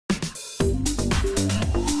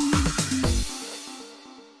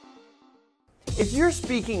If you're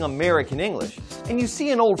speaking American English and you see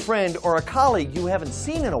an old friend or a colleague you haven't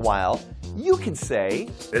seen in a while, you can say,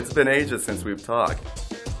 "It's been ages since we've talked."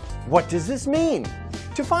 What does this mean?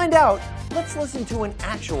 To find out, let's listen to an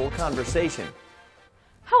actual conversation.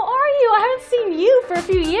 How are you? I haven't seen you for a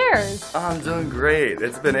few years. I'm doing great.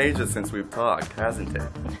 It's been ages since we've talked, hasn't it?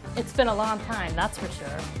 It's been a long time, that's for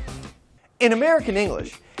sure. In American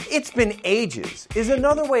English, "it's been ages" is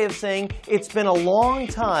another way of saying it's been a long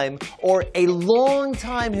time or a long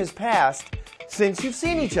time has passed since you've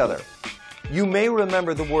seen each other. You may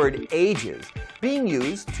remember the word ages being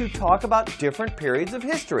used to talk about different periods of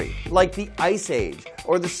history, like the Ice Age,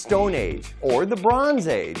 or the Stone Age, or the Bronze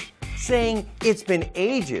Age. Saying "it's been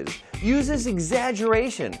ages" uses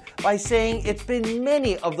exaggeration by saying it's been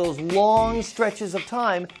many of those long stretches of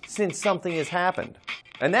time since something has happened.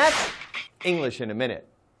 And that's English in a minute.